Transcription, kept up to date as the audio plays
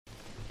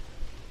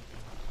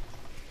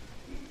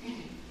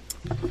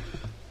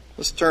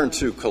Let's turn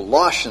to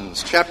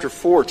Colossians chapter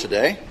 4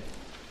 today.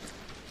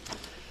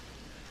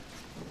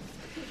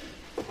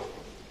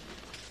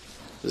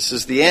 This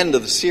is the end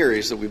of the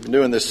series that we've been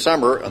doing this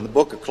summer on the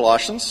book of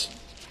Colossians.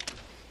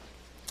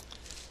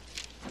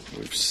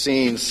 We've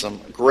seen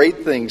some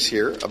great things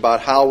here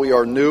about how we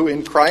are new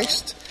in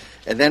Christ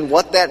and then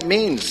what that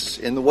means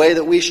in the way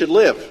that we should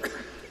live.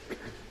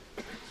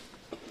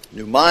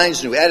 New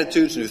minds, new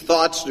attitudes, new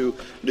thoughts, new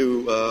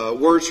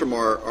words from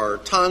our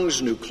tongues,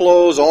 new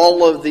clothes,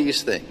 all of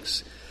these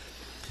things.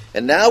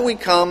 And now we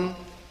come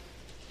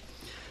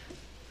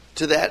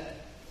to that,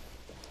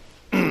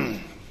 how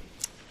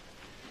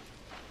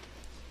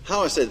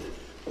I said,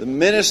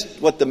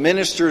 what the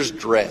ministers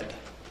dread.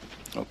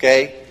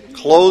 Okay?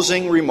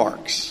 Closing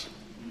remarks.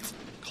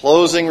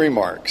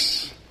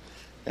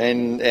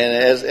 And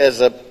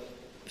as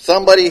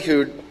somebody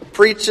who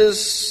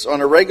preaches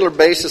on a regular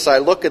basis, I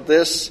look at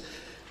this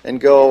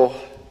and go,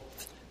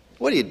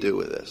 what do you do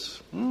with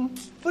this?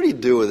 What do you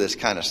do with this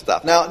kind of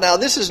stuff? Now,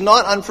 this is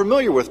not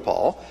unfamiliar with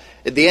Paul.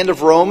 At the end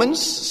of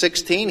Romans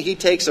 16, he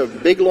takes a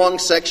big long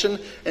section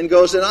and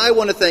goes, and I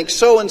want to thank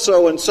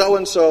so-and-so and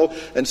so-and-so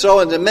and so,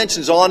 and it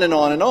mentions on and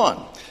on and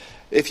on.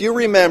 If you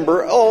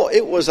remember,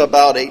 it was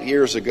about 8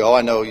 years ago,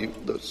 I know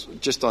it was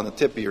just on the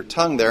tip of your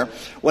tongue there,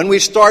 when we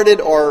started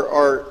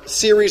our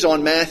series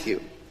on Matthew.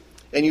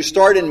 And you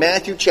start in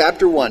Matthew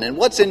chapter 1. And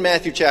what's in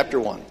Matthew chapter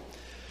 1?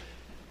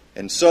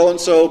 And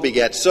so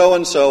begat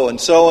so-and-so,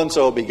 and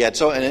so begat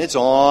so, and it's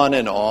on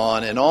and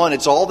on and on.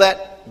 It's all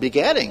that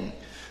begetting.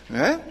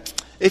 Right?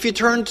 If you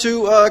turn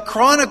to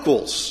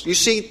Chronicles, you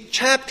see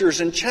chapters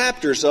and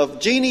chapters of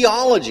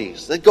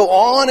genealogies that go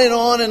on and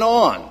on and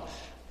on.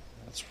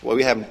 That's why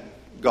we haven't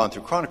gone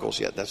through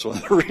Chronicles yet. That's one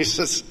of the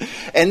reasons.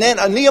 And then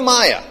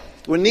Nehemiah.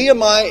 When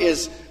Nehemiah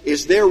is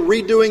there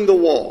redoing the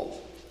wall,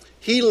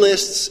 he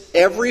lists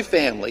every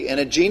family and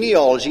a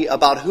genealogy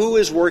about who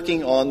is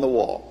working on the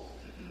wall.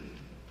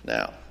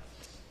 Now,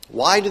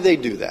 why do they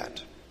do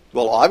that?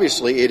 Well,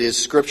 obviously it is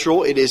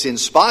scriptural, it is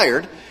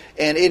inspired,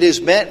 and it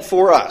is meant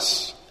for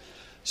us.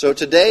 So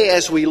today,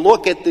 as we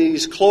look at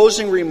these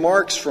closing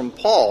remarks from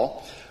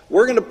Paul,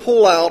 we're going to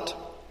pull out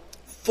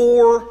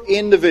 4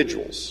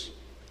 individuals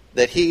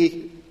that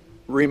he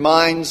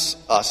reminds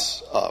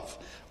us of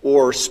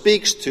or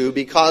speaks to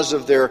because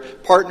of their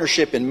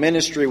partnership in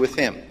ministry with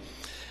him.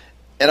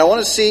 And I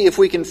want to see if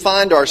we can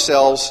find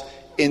ourselves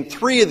in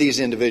 3 of these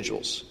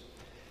individuals.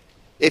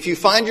 If you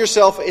find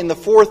yourself in the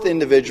 4th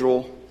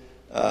individual,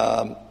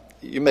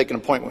 you make an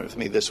appointment with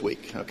me this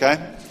week,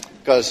 okay?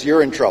 Because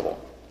you're in trouble.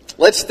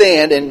 Let's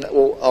stand and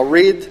I'll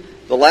read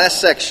the last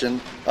section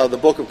of the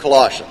book of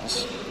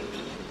Colossians.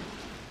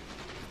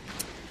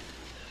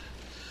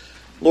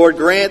 Lord,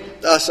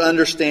 grant us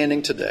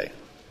understanding today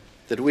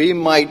that we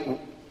might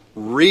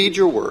read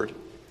your word,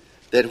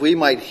 that we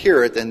might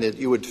hear it, and that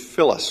you would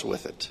fill us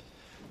with it.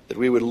 That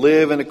we would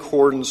live in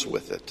accordance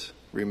with it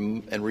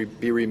and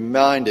be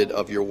reminded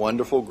of your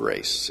wonderful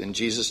grace. In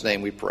Jesus'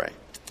 name we pray.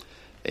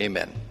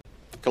 Amen.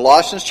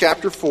 Colossians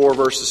chapter 4,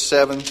 verses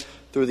 7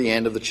 through the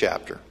end of the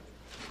chapter.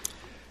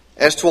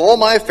 As to all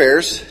my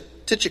affairs,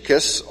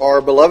 Tychicus,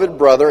 our beloved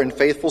brother and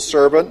faithful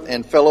servant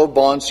and fellow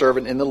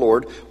bondservant in the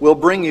Lord, will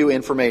bring you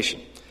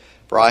information.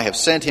 For I have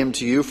sent him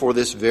to you for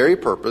this very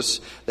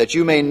purpose, that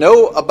you may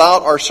know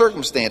about our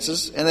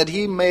circumstances, and that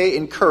he may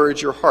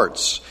encourage your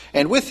hearts.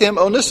 And with him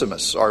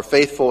Onesimus, our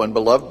faithful and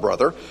beloved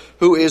brother,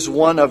 who is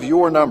one of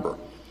your number.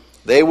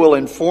 They will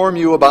inform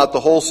you about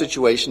the whole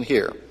situation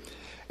here.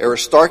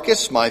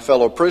 Aristarchus, my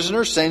fellow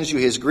prisoner, sends you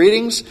his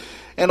greetings,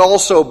 and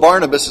also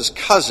Barnabas'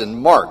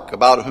 cousin, Mark,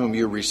 about whom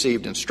you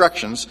received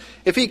instructions.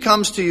 If he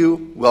comes to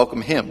you,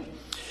 welcome him.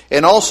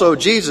 And also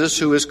Jesus,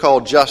 who is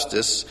called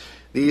Justus.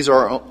 These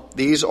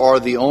are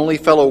the only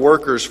fellow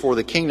workers for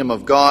the kingdom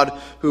of God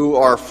who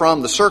are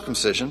from the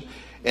circumcision,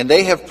 and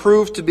they have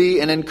proved to be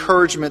an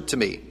encouragement to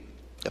me.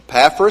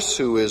 Epaphras,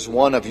 who is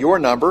one of your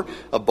number,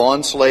 a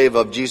bondslave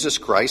of Jesus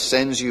Christ,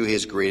 sends you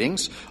his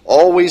greetings,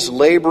 always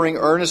laboring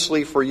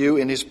earnestly for you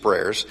in his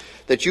prayers,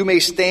 that you may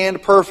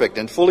stand perfect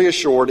and fully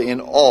assured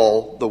in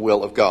all the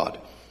will of God.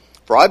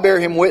 For I bear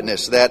him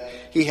witness that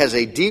he has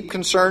a deep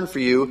concern for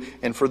you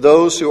and for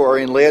those who are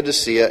in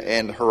Laodicea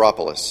and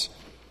Hierapolis.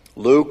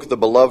 Luke, the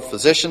beloved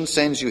physician,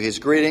 sends you his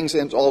greetings,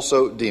 and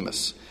also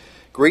Demas.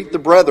 Greet the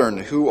brethren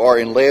who are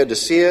in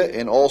Laodicea,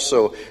 and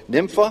also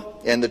Nympha,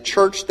 and the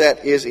church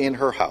that is in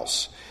her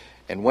house.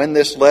 And when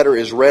this letter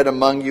is read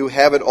among you,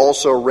 have it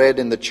also read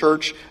in the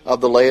church of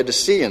the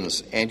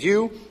Laodiceans. And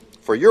you,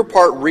 for your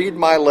part, read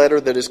my letter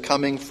that is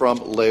coming from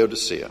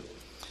Laodicea.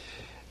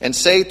 And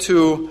say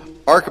to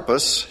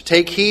Archippus,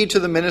 take heed to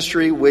the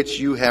ministry which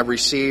you have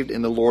received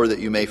in the Lord, that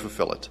you may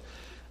fulfill it.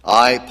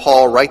 I,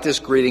 Paul, write this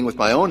greeting with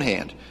my own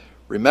hand.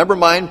 Remember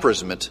my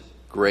imprisonment.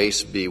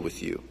 Grace be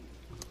with you.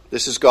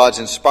 This is God's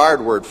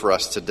inspired word for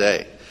us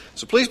today.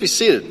 So please be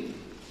seated.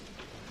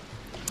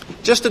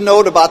 Just a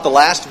note about the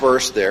last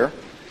verse there.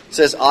 It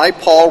says, I,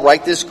 Paul,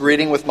 write this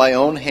greeting with my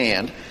own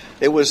hand.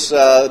 It was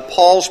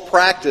Paul's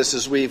practice,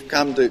 as we've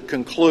come to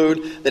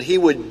conclude, that he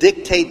would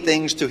dictate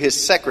things to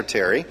his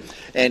secretary,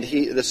 and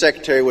the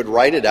secretary would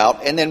write it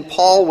out. And then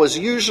Paul was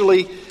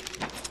usually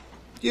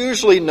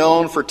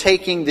known for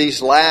taking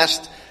these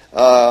last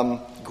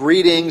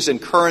greetings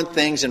and current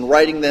things and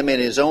writing them in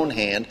his own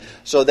hand,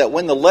 so that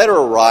when the letter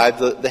arrived,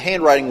 the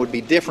handwriting would be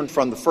different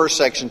from the first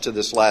section to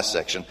this last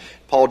section.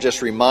 Paul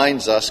just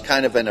reminds us,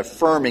 kind of an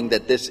affirming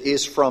that this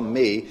is from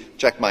me,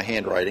 check my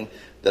handwriting,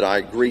 that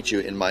I greet you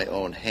in my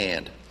own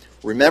hand.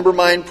 Remember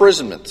my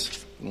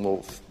imprisonments.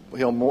 And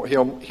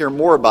he'll hear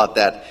more about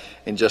that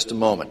in just a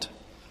moment.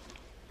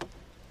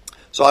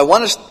 So I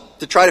want us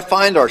to try to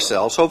find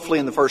ourselves, hopefully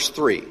in the first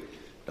three.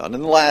 Not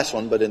in the last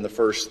one, but in the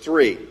first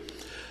three.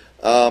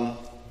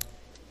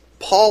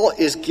 Paul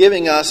is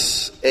giving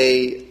us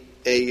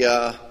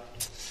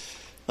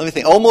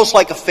almost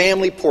like a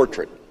family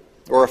portrait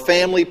or a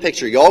family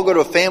picture. You all go to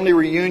a family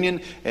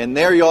reunion, and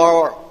there you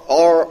are,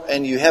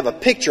 and you have a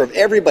picture of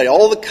everybody,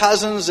 all the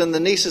cousins and the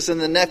nieces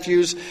and the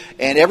nephews,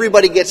 and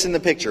everybody gets in the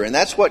picture. And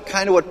that's what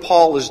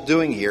Paul is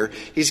doing here.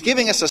 He's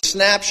giving us a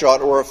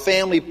snapshot or a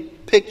family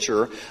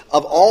picture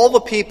of all the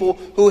people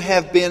who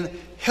have been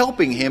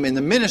helping him in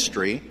the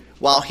ministry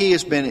while he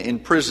has been in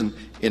prison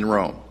in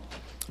Rome.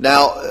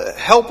 Now,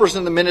 helpers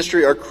in the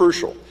ministry are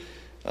crucial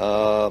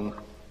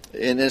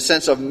in a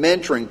sense of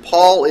mentoring.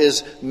 Paul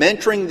is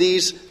mentoring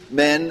these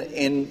men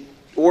in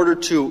order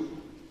to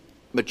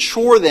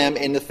mature them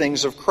in the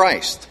things of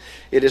Christ.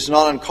 It is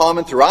not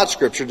uncommon throughout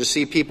Scripture to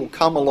see people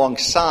come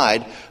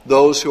alongside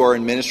those who are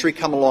in ministry,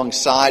 come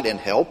alongside and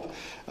help.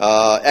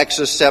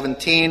 Exodus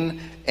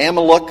 17,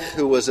 Amalek,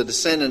 who was a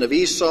descendant of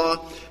Esau,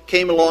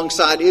 came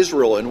alongside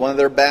Israel in one of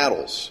their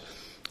battles.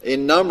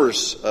 In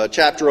Numbers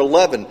chapter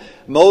 11,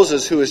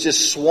 Moses, who is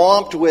just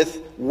swamped with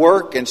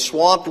work and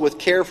swamped with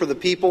care for the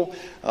people,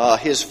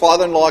 his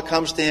father-in-law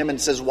comes to him and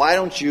says, "Why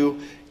don't you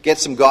get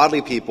some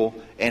godly people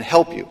and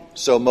help you?"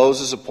 So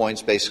Moses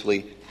appoints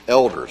basically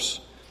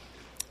elders.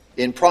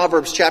 In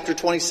Proverbs chapter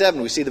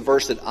 27, we see the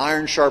verse that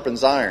iron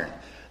sharpens iron,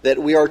 that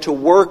we are to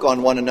work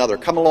on one another,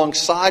 come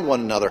alongside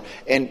one another,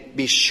 and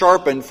be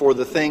sharpened for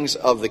the things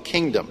of the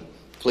kingdom.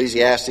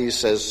 Ecclesiastes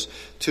says,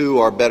 two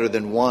are better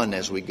than one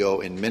as we go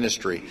in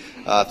ministry.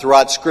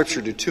 Throughout Scripture,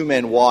 do two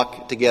men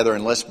walk together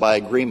unless by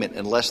agreement,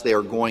 unless they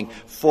are going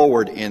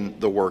forward in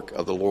the work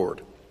of the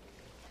Lord.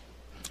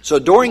 So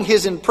during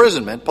his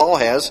imprisonment, Paul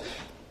has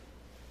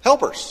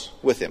helpers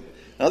with him.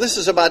 Now this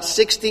is about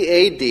 60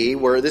 A.D.,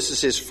 where this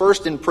is his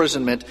first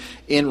imprisonment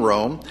in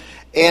Rome.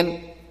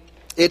 And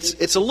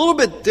it's a little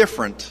bit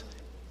different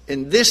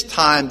in this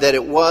time than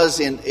it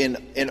was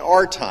in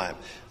our time.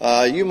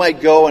 You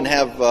might go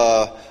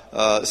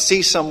and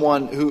see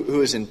someone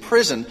who is in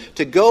prison.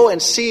 To go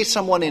and see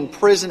someone in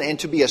prison and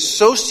to be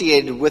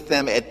associated with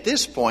them at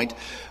this point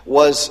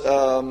was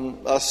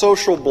a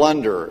social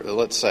blunder,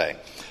 let's say.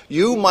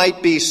 You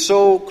might be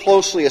so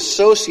closely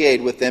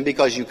associated with them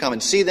because you come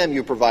and see them,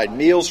 you provide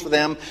meals for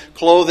them,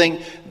 clothing,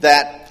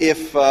 that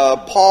if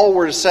Paul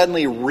were to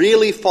suddenly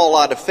really fall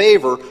out of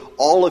favor,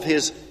 all of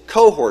his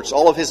cohorts,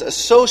 all of his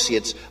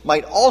associates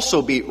might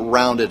also be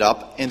rounded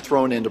up and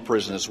thrown into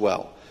prison as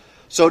well.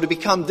 So to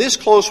become this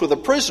close with a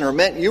prisoner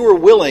meant you were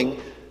willing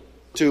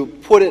to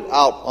put it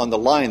out on the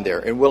line there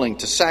and willing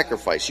to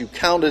sacrifice. You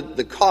counted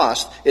the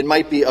cost. It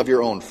might be of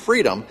your own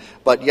freedom,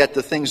 but yet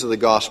the things of the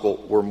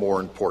gospel were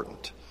more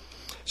important.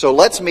 So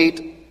let's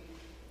meet,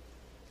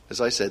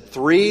 as I said,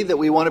 three that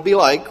we want to be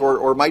like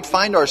or might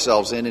find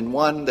ourselves in, and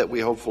one that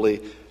we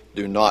hopefully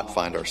do not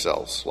find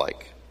ourselves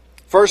like.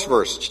 First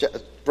verse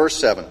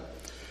 7.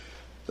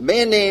 The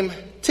man named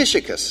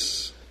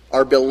Tychicus,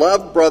 our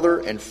beloved brother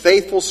and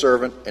faithful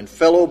servant and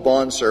fellow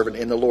bondservant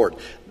in the Lord.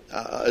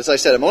 As I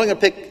said, I'm only going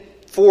to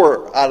pick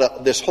 4 out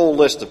of this whole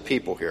list of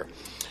people here.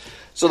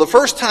 So the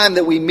first time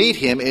that we meet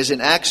him is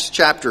in Acts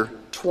chapter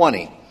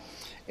 20.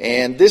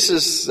 And this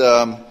is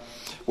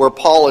where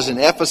Paul is in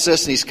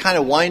Ephesus, and he's kind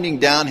of winding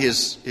down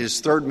his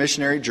third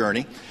missionary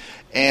journey.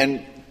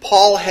 And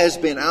Paul has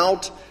been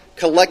out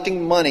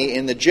collecting money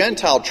in the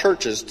Gentile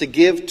churches to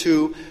give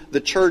to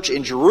the church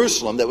in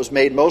Jerusalem that was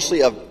made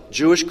mostly of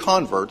Jewish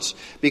converts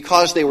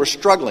because they were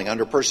struggling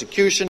under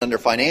persecution, under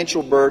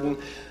financial burden.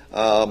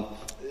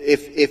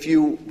 If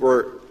you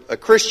were a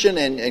Christian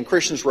and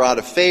Christians were out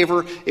of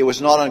favor, it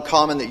was not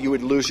uncommon that you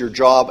would lose your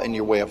job and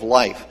your way of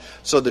life.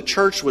 So the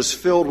church was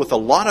filled with a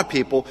lot of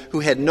people who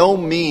had no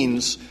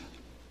means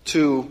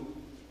to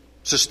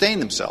sustain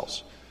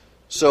themselves.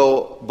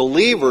 So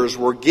believers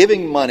were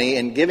giving money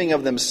and giving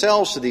of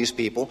themselves to these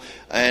people,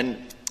 and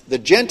the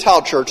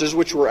Gentile churches,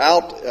 which were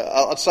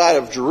outside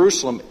of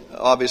Jerusalem,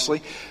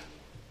 obviously,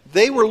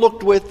 they were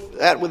looked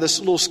at with this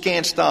little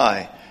scant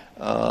eye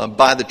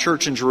by the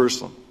church in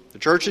Jerusalem. The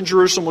church in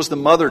Jerusalem was the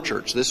mother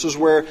church. This was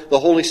where the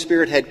Holy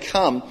Spirit had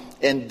come,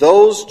 and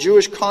those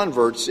Jewish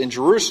converts in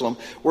Jerusalem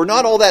were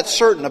not all that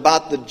certain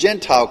about the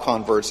Gentile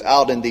converts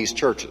out in these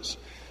churches.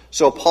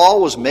 So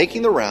Paul was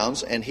making the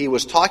rounds, and he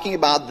was talking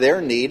about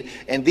their need,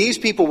 and these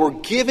people were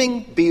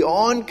giving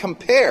beyond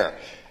compare.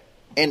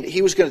 And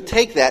he was going to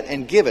take that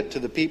and give it to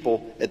the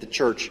people at the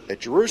church at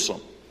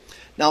Jerusalem.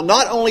 Now,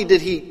 not only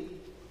did he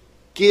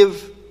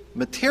give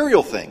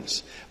material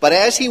things, but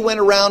as he went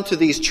around to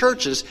these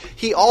churches,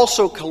 he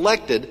also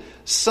collected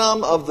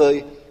some of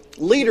the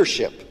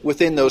leadership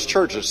within those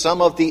churches,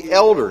 some of the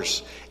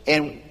elders,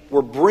 and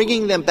were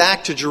bringing them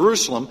back to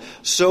Jerusalem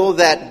so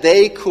that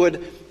they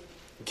could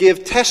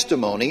give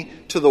testimony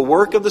to the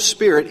work of the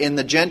Spirit in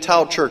the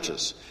Gentile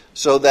churches,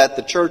 so that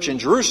the church in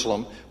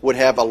Jerusalem would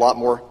have a lot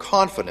more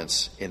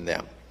confidence in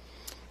them.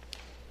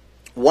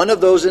 One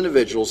of those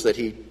individuals that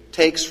he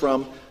takes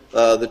from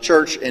the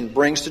church and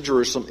brings to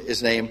Jerusalem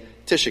is named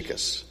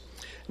Tychicus.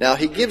 Now,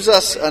 he gives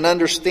us an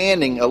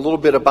understanding a little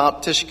bit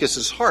about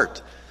Tychicus'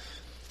 heart.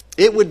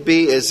 It would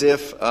be as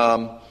if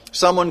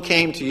someone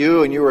came to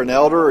you and you were an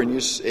elder and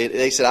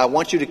they said, I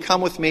want you to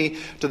come with me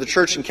to the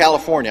church in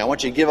California. I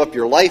want you to give up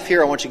your life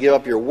here. I want you to give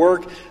up your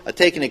work,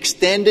 take an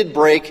extended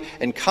break,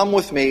 and come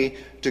with me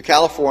to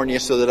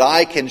California so that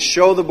I can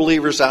show the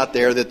believers out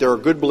there that there are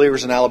good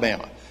believers in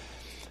Alabama.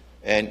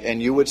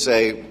 And you would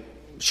say,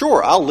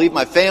 sure, I'll leave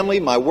my family,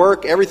 my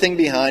work, everything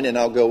behind, and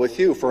I'll go with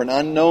you for an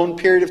unknown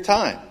period of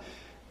time.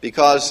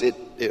 Because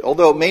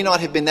although it may not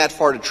have been that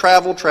far to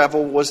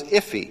travel was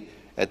iffy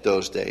at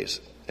those days,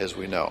 as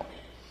we know.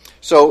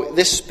 So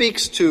this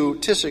speaks to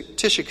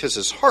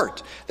Tychicus'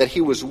 heart, that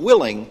he was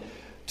willing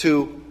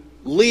to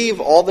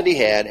leave all that he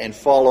had and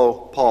follow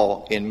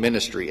Paul in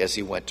ministry as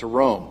he went to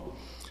Rome.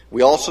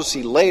 We also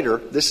see later,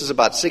 this is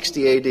about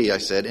 60 AD, I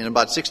said, in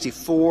about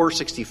 64,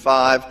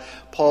 65,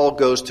 Paul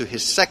goes to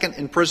his second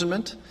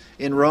imprisonment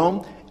in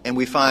Rome, and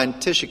we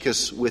find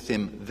Tychicus with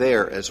him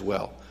there as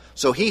well.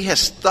 So he has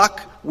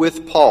stuck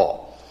with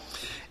Paul.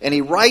 And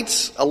he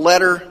writes a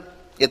letter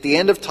at the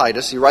end of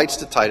Titus. He writes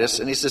to Titus,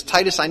 and he says,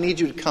 Titus, I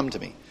need you to come to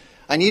me.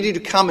 I need you to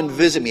come and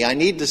visit me. I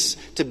need this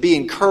to be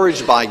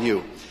encouraged by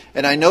you.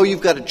 And I know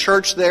you've got a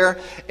church there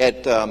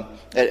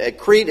at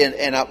Crete,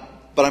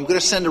 but I'm going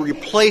to send a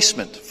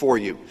replacement for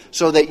you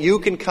so that you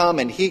can come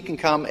and he can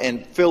come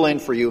and fill in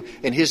for you.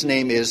 And his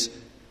name is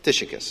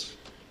Tychicus.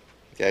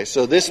 Okay,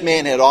 so this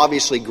man had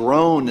obviously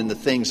grown in the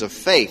things of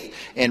faith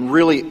and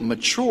really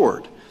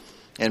matured.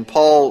 And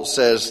Paul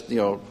says,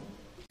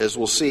 as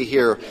we'll see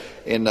here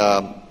in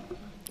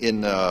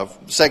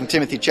 2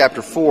 Timothy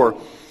chapter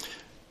 4,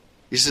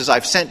 he says,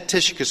 I've sent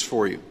Tychicus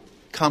for you.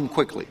 Come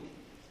quickly.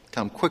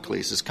 Come quickly.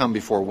 He says, come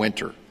before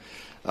winter.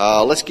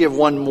 Let's give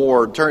one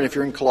more. If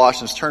you're in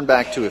Colossians, turn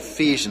back to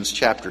Ephesians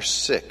chapter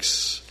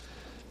 6.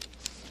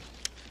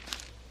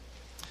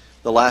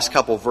 The last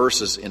couple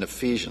verses in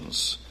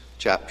Ephesians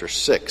chapter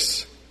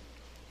 6.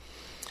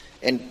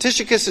 And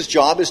Tychicus'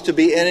 job is to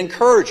be an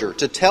encourager,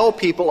 to tell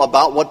people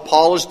about what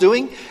Paul is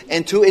doing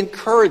and to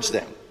encourage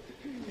them.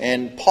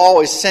 And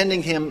Paul is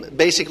sending him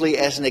basically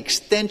as an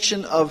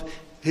extension of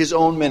his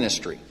own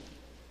ministry.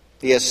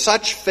 He has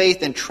such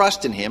faith and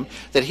trust in him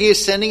that he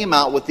is sending him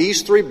out with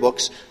these three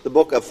books, the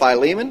book of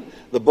Philemon,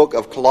 the book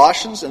of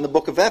Colossians, and the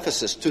book of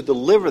Ephesus, to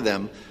deliver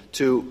them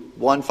to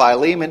one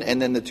Philemon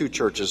and then the two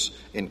churches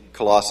in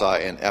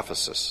Colossae and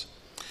Ephesus.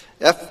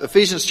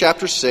 Ephesians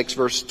chapter 6,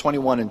 verse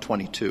 21 and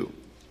 22.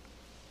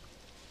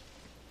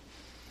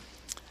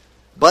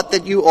 But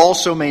that you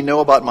also may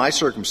know about my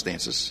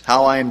circumstances,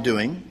 how I am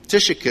doing,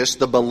 Tychicus,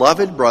 the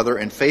beloved brother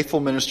and faithful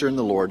minister in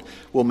the Lord,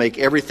 will make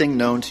everything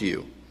known to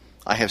you.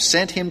 I have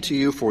sent him to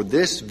you for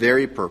this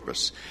very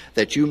purpose,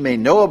 that you may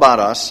know about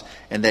us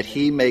and that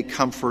he may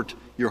comfort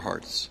your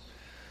hearts.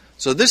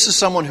 So this is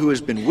someone who has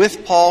been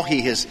with Paul.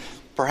 He has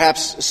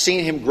perhaps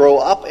seen him grow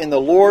up in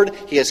the Lord.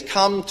 He has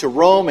come to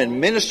Rome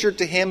and ministered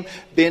to him,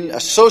 been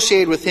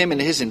associated with him in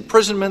his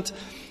imprisonment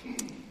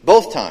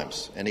both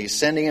times. And he's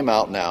sending him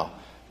out now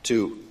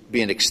to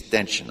be an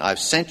extension. I've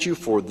sent you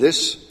for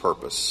this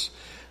purpose,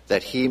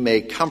 that he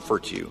may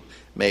comfort you,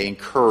 may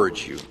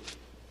encourage you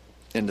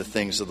in the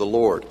things of the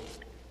Lord.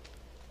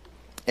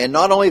 And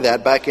not only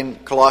that, back in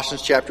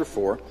Colossians chapter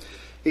 4,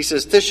 he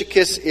says,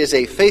 Tychicus is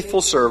a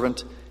faithful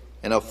servant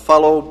and a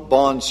fellow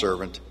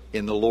bondservant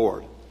in the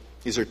Lord.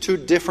 These are two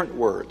different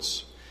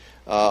words.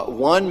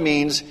 One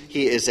means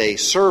he is a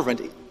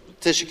servant.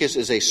 Tychicus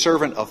is a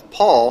servant of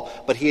Paul,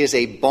 but he is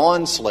a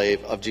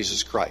bondslave of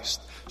Jesus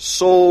Christ.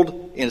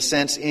 Sold, in a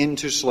sense,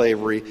 into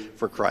slavery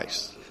for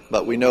Christ.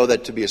 But we know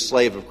that to be a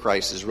slave of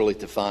Christ is really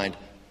to find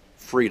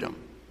freedom.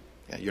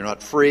 You're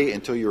not free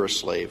until you're a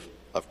slave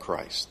of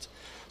Christ.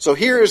 So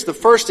here is the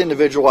first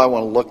individual I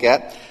want to look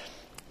at.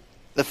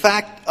 The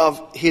fact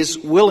of his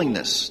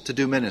willingness to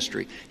do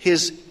ministry.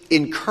 His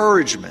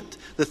encouragement.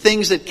 The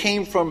things that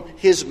came from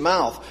his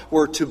mouth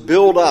were to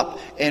build up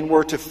and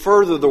were to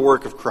further the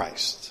work of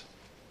Christ.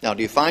 Now,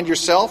 do you find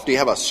yourself? Do you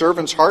have a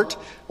servant's heart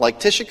like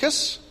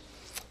Tychicus?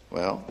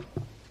 Well,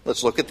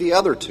 let's look at the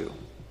other two.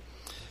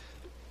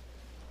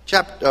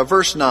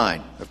 Verse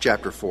 9 of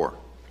chapter 4.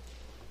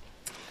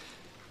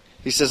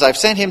 He says, I've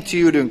sent him to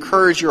you to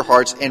encourage your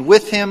hearts, and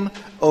with him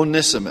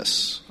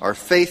Onesimus, our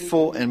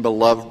faithful and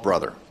beloved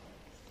brother.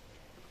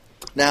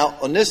 Now,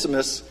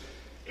 Onesimus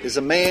is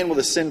a man with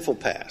a sinful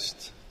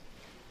past.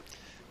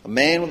 A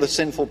man with a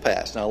sinful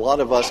past. Now, a lot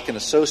of us can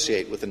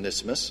associate with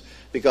Onesimus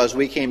because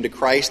we came to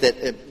Christ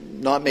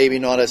not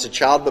as a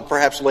child, but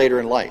perhaps later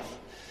in life.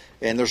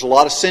 And there's a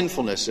lot of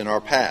sinfulness in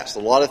our past, a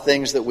lot of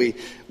things that we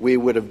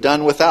would have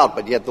done without,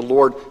 but yet the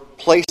Lord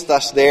placed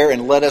us there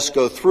and let us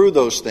go through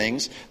those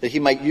things, that He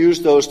might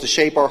use those to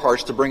shape our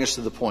hearts to bring us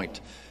to the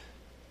point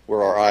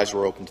where our eyes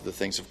were open to the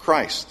things of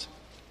Christ.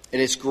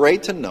 And it's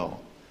great to know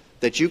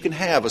that you can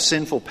have a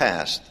sinful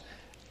past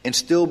and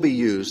still be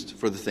used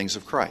for the things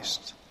of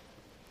Christ.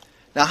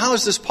 Now, how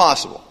is this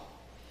possible?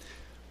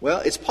 Well,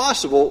 it's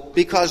possible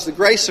because the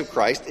grace of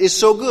Christ is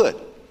so good,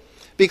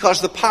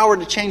 because the power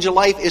to change a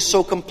life is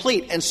so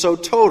complete and so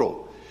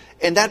total.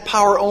 And that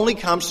power only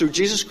comes through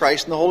Jesus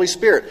Christ and the Holy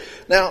Spirit.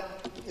 Now,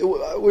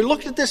 we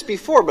looked at this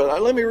before,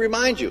 but let me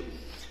remind you.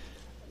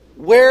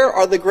 Where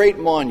are the great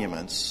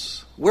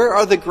monuments? Where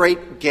are the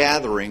great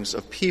gatherings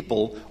of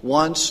people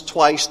once,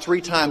 twice,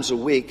 3 times a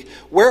week?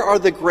 Where are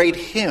the great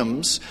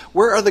hymns?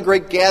 Where are the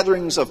great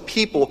gatherings of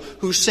people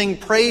who sing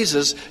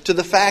praises to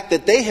the fact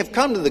that they have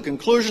come to the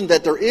conclusion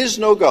that there is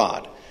no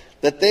God,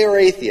 that they are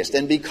atheists?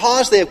 And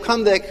because they have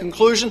come to that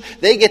conclusion,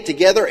 they get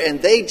together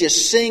and they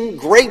just sing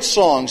great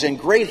songs and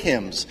great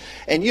hymns.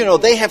 And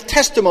they have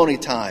testimony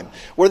time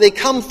where they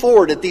come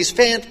forward at these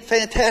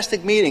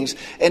fantastic meetings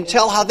and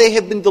tell how they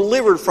have been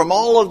delivered from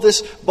all of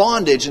this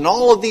bondage and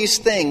all of these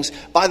things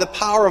by the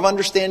power of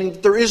understanding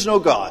that there is no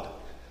God.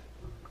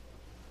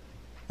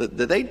 Do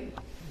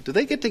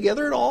they get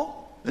together at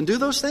all and do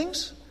those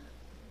things?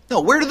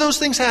 No. Where do those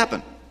things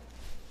happen?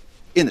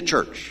 In the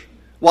church.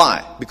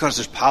 Why? Because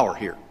there's power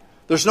here.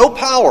 There's no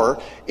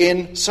power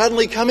in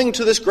suddenly coming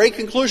to this great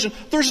conclusion,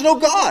 there's no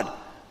God.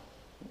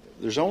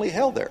 There's only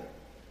hell there.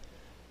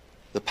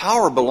 The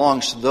power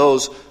belongs to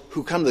those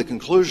who come to the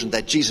conclusion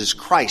that Jesus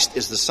Christ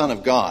is the Son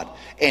of God,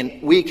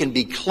 and we can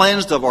be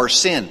cleansed of our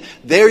sin.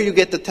 There you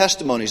get the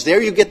testimonies.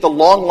 There you get the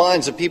long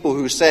lines of people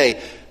who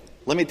say,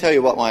 let me tell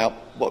you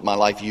what my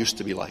life used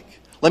to be like.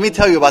 Let me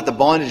tell you about the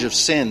bondage of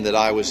sin that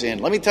I was in.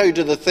 Let me tell you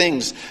to the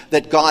things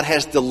that God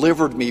has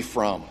delivered me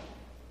from.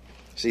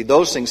 See,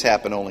 those things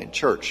happen only in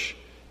church,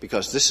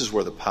 because this is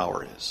where the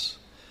power is.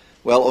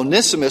 Well,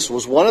 Onesimus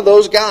was one of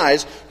those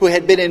guys who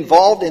had been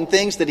involved in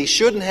things that he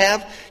shouldn't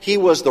have. He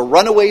was the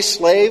runaway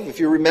slave. If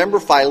you remember,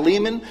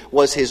 Philemon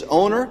was his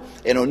owner,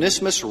 and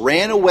Onesimus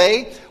ran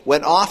away,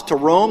 went off to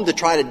Rome to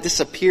try to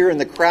disappear in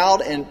the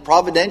crowd, and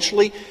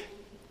providentially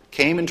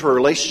came into a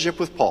relationship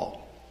with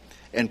Paul.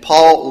 And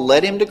Paul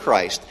led him to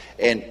Christ.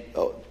 And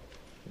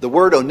the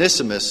word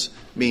Onesimus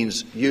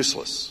means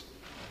useless.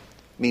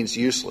 Means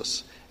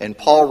useless. And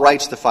Paul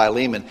writes to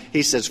Philemon,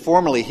 he says,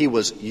 formerly he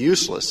was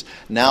useless.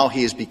 Now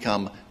he has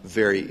become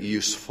very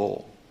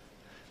useful.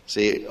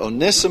 See,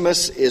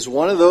 Onesimus is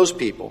one of those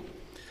people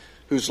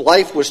whose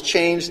life was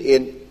changed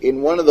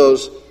in one of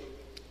those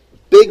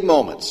big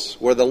moments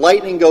where the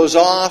lightning goes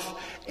off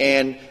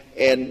and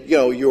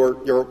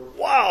you're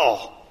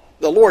wow,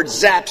 the Lord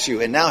zaps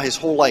you, and now his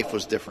whole life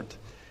was different.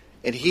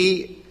 And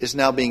he is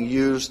now being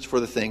used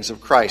for the things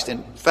of Christ.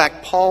 In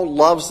fact, Paul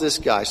loves this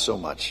guy so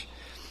much.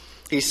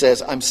 He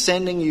says, I'm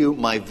sending you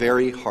my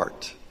very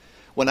heart.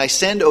 When I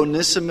send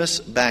Onesimus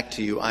back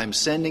to you, I'm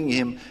sending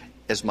him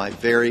as my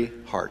very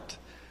heart.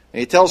 And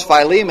he tells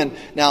Philemon,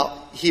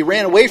 now, he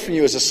ran away from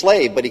you as a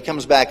slave, but he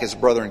comes back as a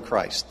brother in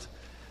Christ.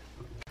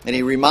 And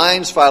he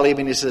reminds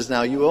Philemon, he says,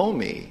 now you owe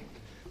me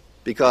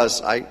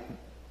because I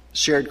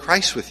shared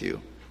Christ with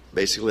you.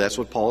 Basically, that's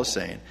what Paul is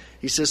saying.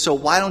 He says, so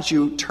why don't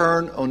you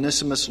turn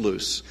Onesimus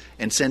loose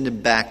and send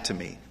him back to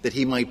me, that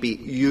he might be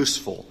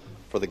useful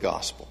for the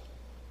gospel.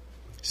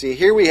 See,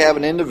 here we have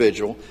an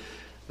individual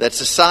that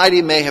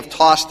society may have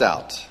tossed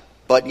out,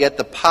 but yet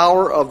the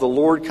power of the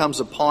Lord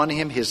comes upon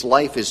him. His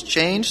life is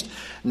changed.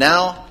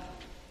 Now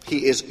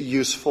he is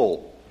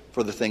useful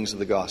for the things of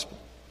the gospel.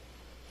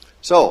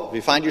 So, do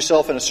you find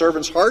yourself in a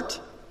servant's heart?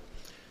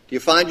 Do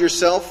you find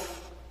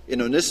yourself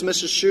in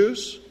Onesimus'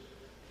 shoes?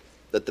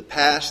 That the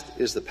past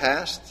is the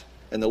past,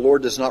 and the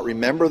Lord does not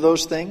remember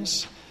those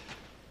things,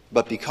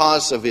 but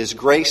because of His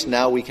grace,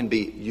 now we can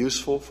be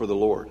useful for the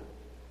Lord.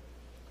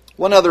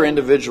 One other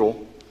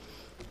individual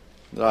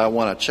that I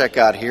want to check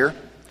out here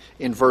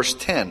in verse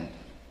 10.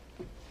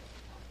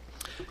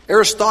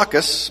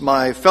 Aristarchus,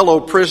 my fellow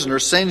prisoner,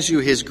 sends you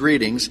his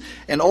greetings,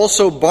 and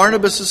also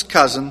Barnabas'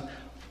 cousin,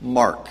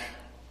 Mark.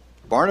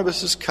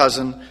 Barnabas'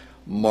 cousin,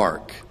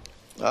 Mark.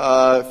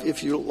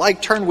 If you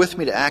like, turn with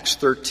me to Acts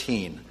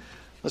 13.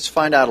 Let's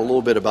find out a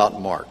little bit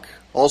about Mark,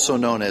 also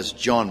known as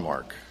John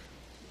Mark.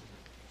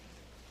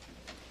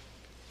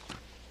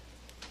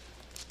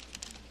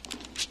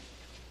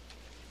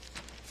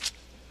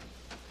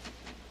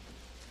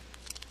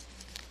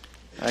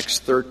 Acts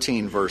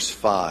 13, verse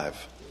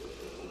 5.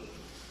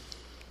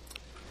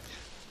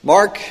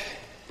 Mark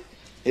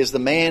is the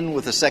man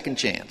with a second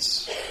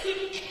chance.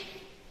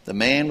 The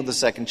man with a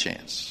second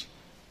chance.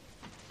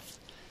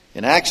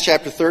 In Acts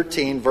chapter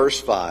 13, verse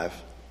 5,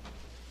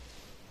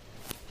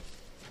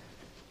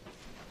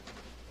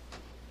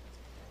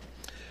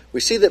 we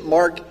see that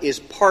Mark is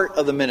part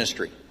of the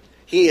ministry.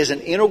 He is an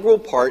integral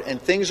part, and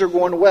things are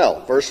going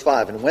well. Verse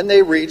 5, and when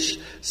they reached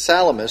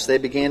Salamis, they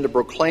began to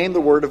proclaim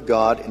the word of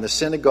God in the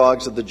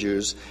synagogues of the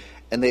Jews,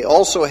 and they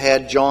also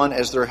had John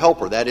as their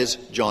helper. That is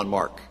John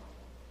Mark.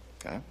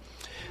 Okay?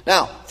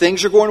 Now,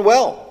 things are going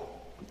well.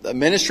 The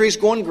ministry is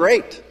going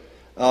great.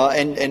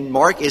 And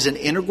Mark is an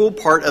integral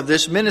part of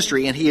this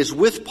ministry, and he is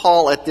with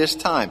Paul at this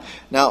time.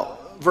 Now,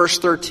 verse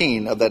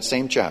 13 of that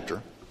same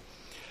chapter.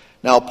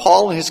 Now,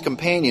 Paul and his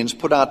companions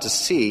put out to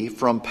sea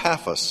from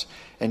Paphos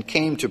and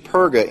came to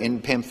Perga in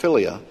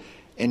Pamphylia,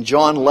 and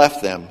John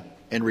left them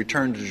and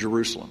returned to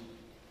Jerusalem.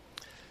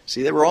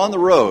 See, they were on the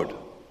road,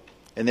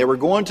 and they were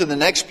going to the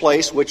next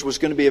place, which was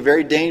going to be a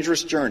very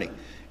dangerous journey.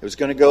 It was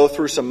going to go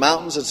through some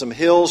mountains and some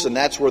hills, and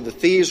that's where the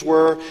thieves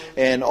were,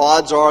 and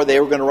odds are they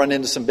were going to run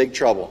into some big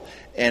trouble.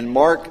 And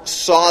Mark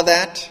saw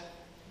that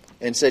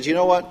and said, you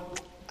know what?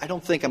 I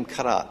don't think I'm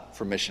cut out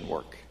for mission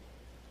work.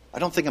 I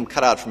don't think I'm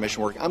cut out for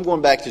mission work. I'm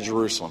going back to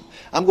Jerusalem.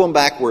 I'm going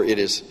back where it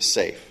is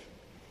safe.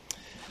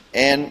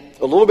 And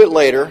a little bit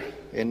later,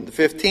 in the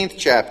 15th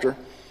chapter,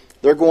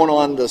 they're going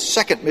on the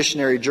second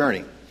missionary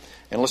journey.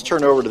 And let's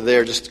turn over to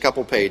there just a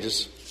couple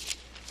pages.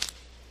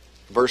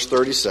 Verse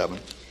 37.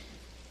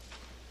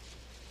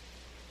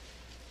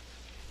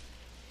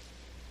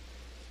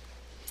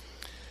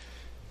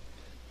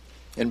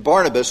 And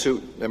Barnabas,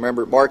 who,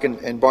 remember, Mark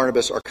and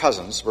Barnabas are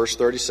cousins, verse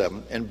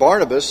 37. And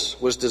Barnabas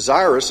was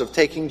desirous of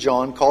taking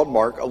John, called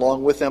Mark,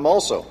 along with them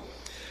also.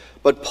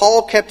 But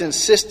Paul kept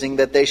insisting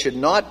that they should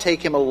not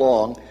take him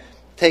along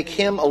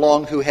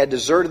who had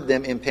deserted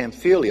them in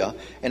Pamphylia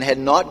and had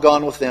not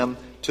gone with them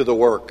to the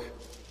work.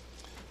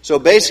 So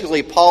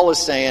basically,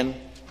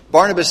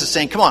 Barnabas is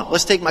saying, come on,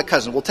 let's take my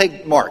cousin. We'll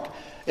take Mark.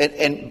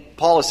 And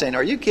Paul is saying,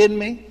 are you kidding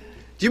me?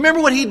 Do you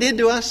remember what he did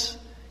to us?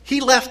 He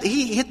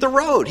hit the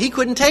road. He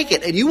couldn't take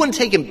it. And you want to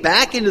take him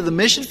back into the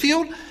mission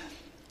field?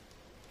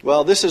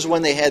 Well, this is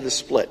when they had the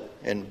split.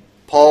 And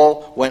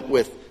Paul went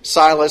with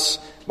Silas,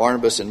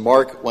 Barnabas and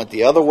Mark went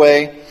the other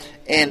way.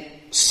 And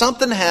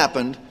something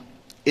happened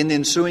in the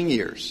ensuing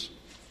years.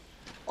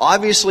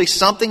 Obviously,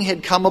 something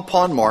had come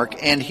upon Mark,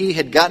 and he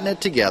had gotten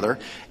it together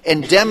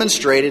and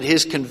demonstrated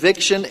his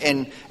conviction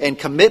and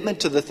commitment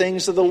to the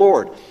things of the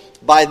Lord.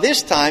 By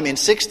this time, in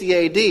 60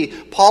 A.D.,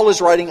 Paul is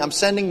writing, I'm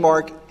sending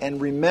Mark,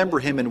 and remember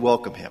him and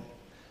welcome him.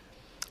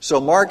 So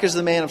Mark is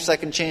the man of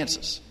second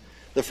chances.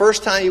 The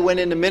first time he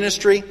went into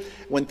ministry,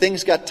 when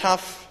things got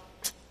tough,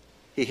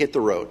 he hit the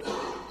road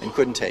and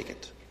couldn't take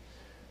it.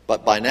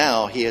 But by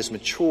now, he has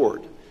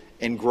matured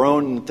and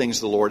grown in the things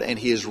of the Lord, and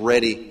he is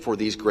ready for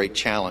these great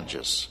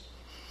challenges.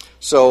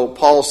 So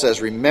Paul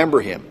says,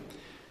 remember him.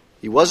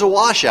 He was a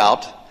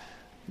washout.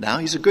 Now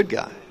he's a good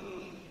guy.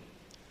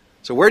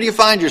 So where do you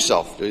find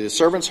yourself? The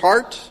servant's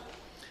heart?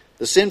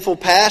 The sinful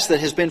past that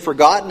has been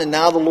forgotten and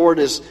now the Lord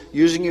is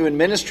using you in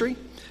ministry?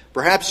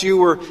 Perhaps you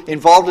were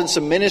involved in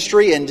some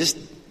ministry and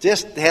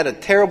just had a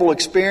terrible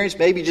experience.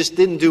 Maybe you just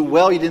didn't do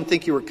well. You didn't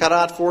think you were cut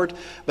out for it.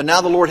 But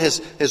now the Lord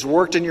has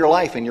worked in your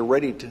life and you're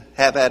ready to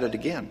have at it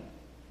again.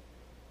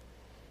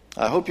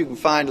 I hope you can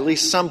find at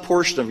least some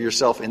portion of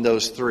yourself in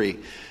those three,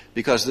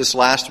 because this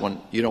last one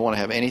you don't want to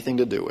have anything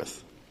to do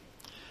with.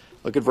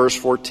 Look at verse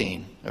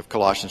 14 of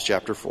Colossians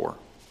chapter 4.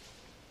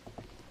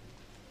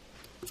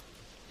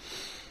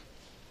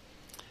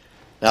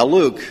 Now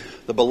Luke,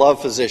 the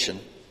beloved physician,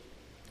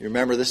 you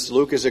remember this,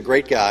 Luke is a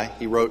great guy.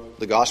 He wrote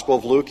the Gospel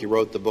of Luke. He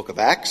wrote the book of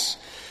Acts.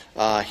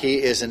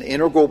 He is an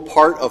integral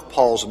part of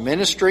Paul's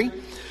ministry.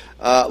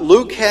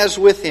 Luke has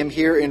with him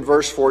here in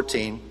verse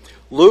 14,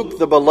 Luke,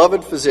 the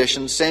beloved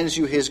physician, sends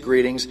you his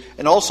greetings,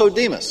 and also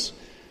Demas.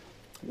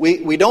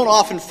 We don't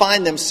often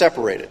find them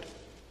separated.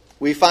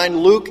 We find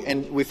Luke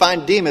and we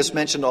find Demas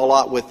mentioned a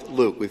lot with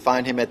Luke. We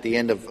find him at the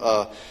end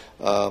of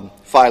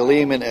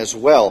Philemon as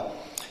well.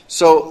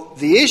 So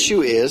the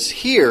issue is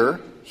here,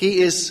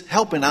 he is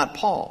helping out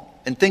Paul,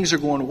 and things are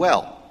going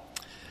well.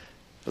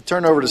 But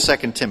turn over to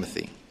 2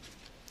 Timothy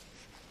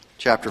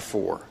chapter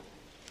 4.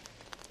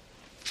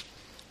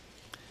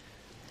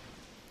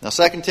 Now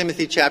 2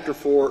 Timothy chapter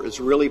 4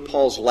 is really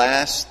Paul's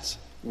last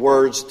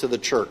words to the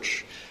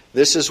church.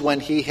 This is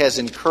when he has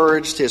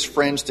encouraged his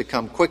friends to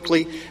come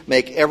quickly,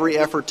 make every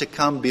effort to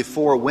come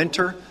before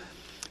winter,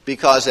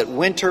 because at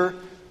winter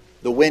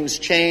the winds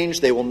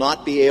change. They will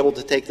not be able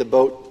to take the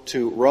boat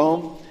to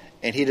Rome,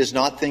 and he does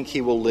not think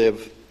he will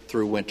live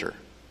through winter.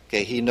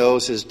 Okay, he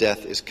knows his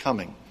death is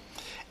coming.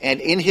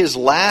 And in his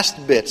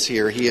last bits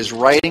here, he is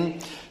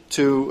writing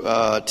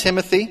to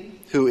Timothy,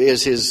 who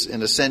is his,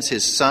 in a sense,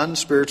 his son,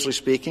 spiritually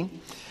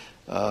speaking.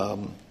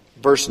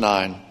 Verse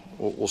 9,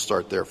 we'll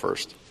start there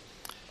first.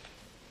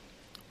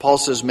 Paul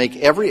says, make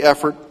every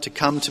effort to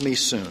come to me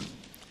soon.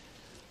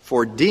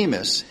 For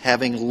Demas,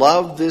 having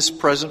loved this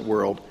present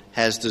world,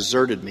 has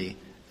deserted me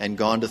and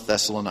gone to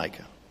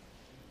Thessalonica.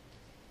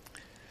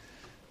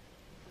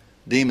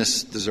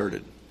 Demas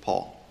deserted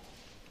Paul.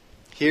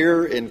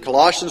 Here in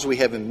Colossians we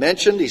have him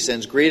mentioned. He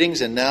sends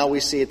greetings, and now we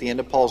see at the end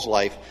of Paul's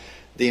life,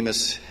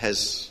 Demas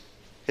has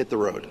hit the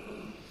road.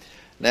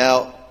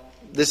 Now,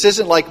 this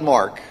isn't like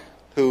Mark,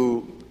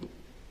 who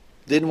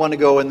didn't want to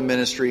go in the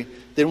ministry,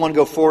 didn't want to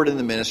go forward in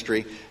the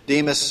ministry.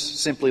 Demas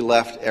simply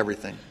left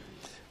everything.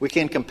 We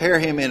can compare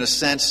him in a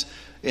sense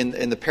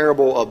in the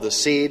parable of the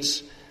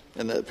seeds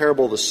and the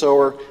parable of the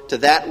sower to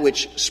that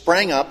which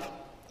sprang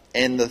up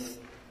and the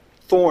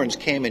thorns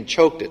came and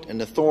choked it, and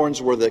the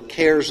thorns were the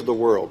cares of the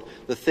world,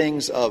 the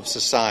things of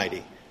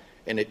society,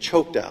 and it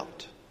choked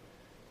out.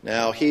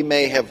 Now, he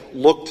may have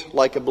looked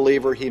like a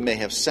believer, he may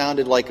have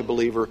sounded like a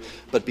believer,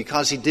 but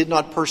because he did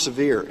not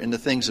persevere in the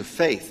things of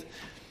faith,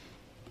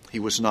 he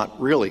was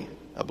not really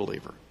a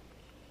believer.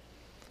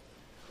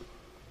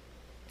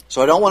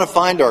 So I don't want to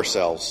find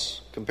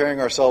ourselves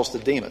comparing ourselves to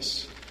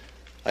Demas.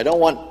 I don't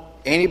want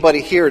anybody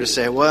here to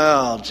say,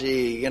 well,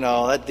 gee,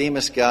 that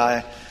Demas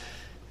guy,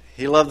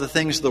 he loved the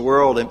things of the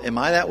world. Am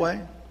I that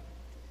way?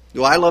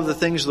 Do I love the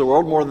things of the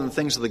world more than the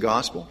things of the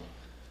gospel?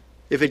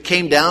 If it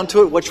came down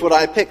to it, which would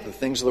I pick? The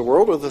things of the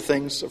world or the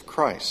things of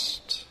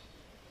Christ?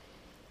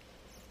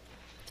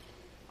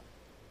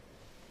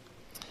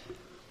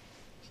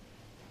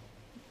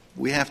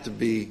 We have to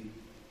be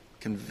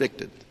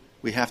convicted.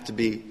 We have to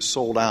be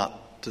sold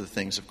out to the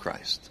things of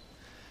Christ.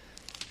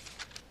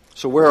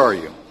 So where are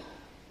you?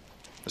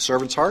 A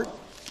servant's heart?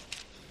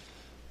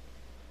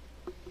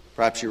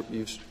 Perhaps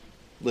you've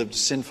lived a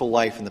sinful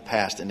life in the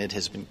past and it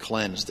has been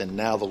cleansed, and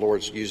now the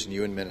Lord's using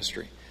you in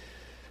ministry.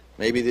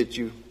 Maybe that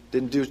you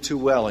didn't do too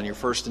well in your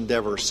first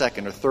endeavor or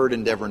second or third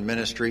endeavor in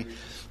ministry,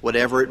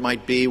 whatever it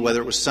might be,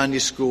 whether it was Sunday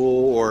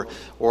school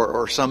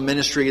or some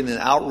ministry in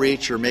the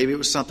outreach, or maybe it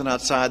was something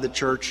outside the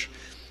church,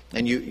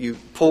 and you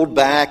pulled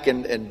back,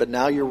 but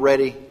now you're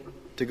ready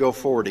to go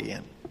forward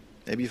again.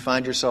 Maybe you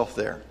find yourself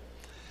there.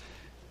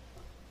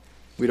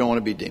 We don't want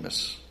to be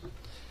Demas.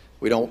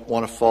 We don't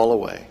want to fall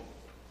away.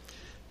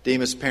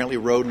 Demas apparently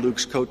rode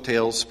Luke's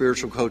coattails,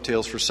 spiritual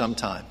coattails, for some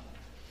time.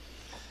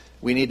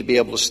 We need to be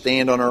able to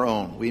stand on our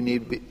own. We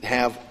need to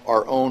have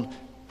our own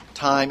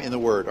time in the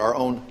Word, our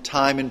own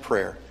time in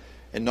prayer,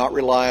 and not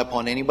rely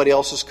upon anybody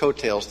else's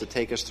coattails to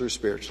take us through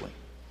spiritually.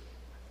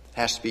 It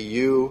has to be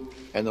you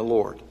and the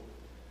Lord.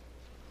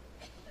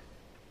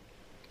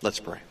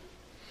 Let's pray.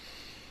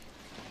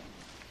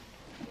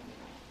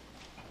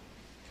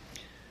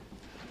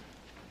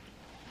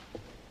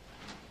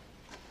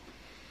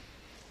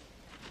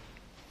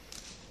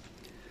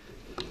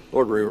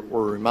 Lord,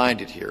 we're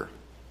reminded here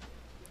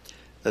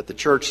that the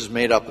church is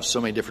made up of so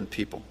many different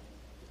people,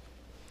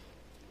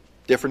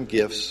 different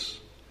gifts.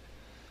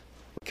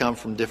 We come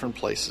from different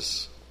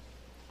places.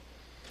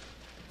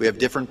 We have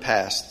different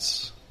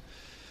pasts.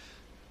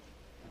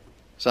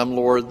 Some,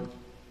 Lord,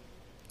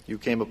 you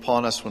came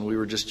upon us when we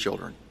were just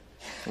children,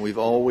 and we've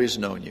always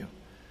known you,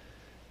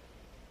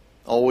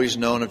 always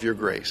known of your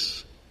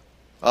grace.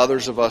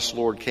 Others of us,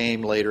 Lord,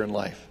 came later in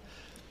life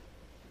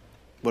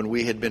when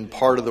we had been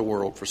part of the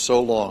world for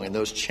so long, and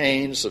those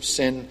chains of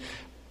sin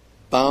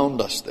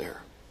bound us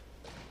there.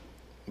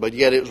 But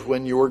yet it was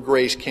when your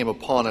grace came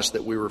upon us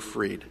that we were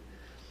freed.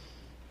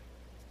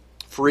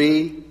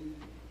 Free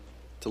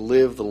to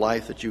live the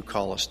life that you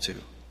call us to.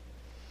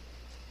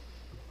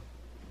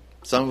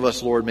 Some of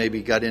us, Lord,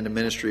 maybe got into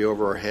ministry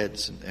over our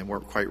heads and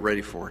weren't quite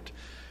ready for it.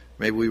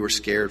 Maybe we were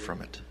scared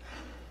from it.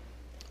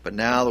 But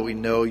now that we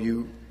know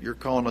you're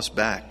calling us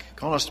back,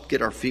 calling us to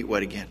get our feet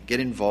wet again,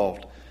 get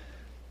involved.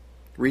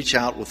 Reach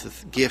out with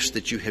the gifts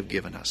that you have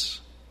given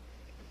us.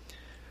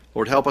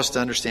 Lord, help us to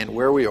understand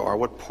where we are,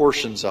 what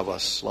portions of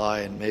us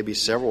lie in maybe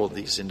several of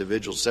these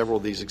individuals, several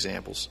of these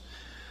examples.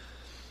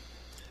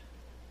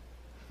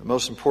 But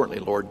most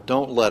importantly, Lord,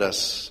 don't let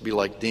us be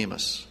like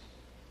Demas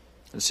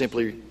and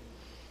simply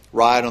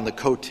ride on the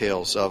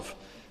coattails of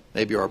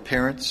maybe our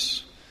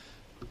parents,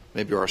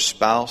 maybe our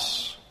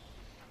spouse,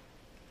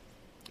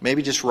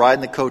 maybe just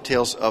riding the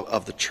coattails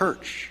of the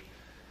church.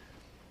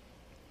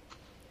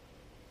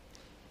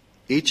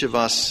 Each of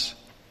us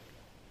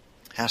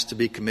has to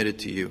be committed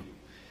to you.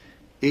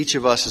 Each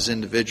of us as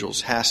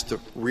individuals has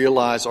to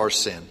realize our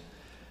sin,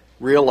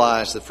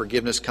 realize that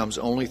forgiveness comes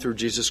only through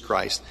Jesus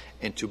Christ,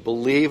 and to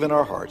believe in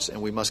our hearts,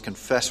 and we must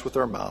confess with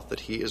our mouth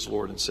that He is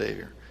Lord and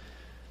Savior.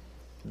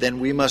 Then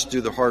we must do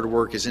the hard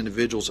work as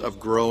individuals of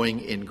growing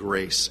in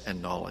grace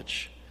and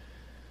knowledge.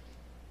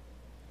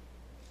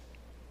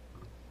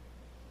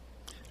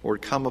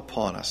 Lord, come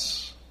upon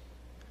us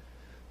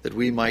that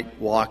we might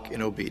walk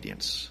in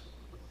obedience,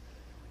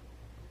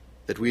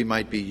 that we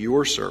might be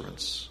your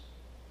servants,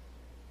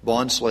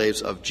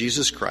 bondslaves of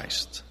Jesus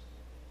Christ.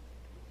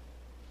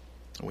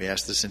 And we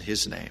ask this in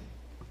His name.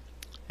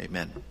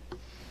 Amen.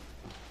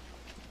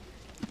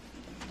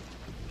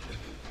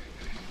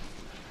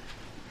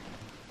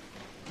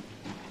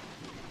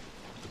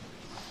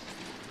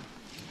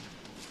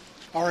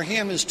 Our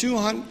hymn is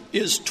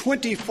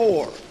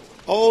 24.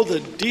 Oh, the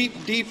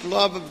deep, deep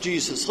love of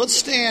Jesus. Let's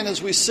stand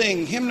as we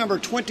sing hymn number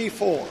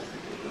 24.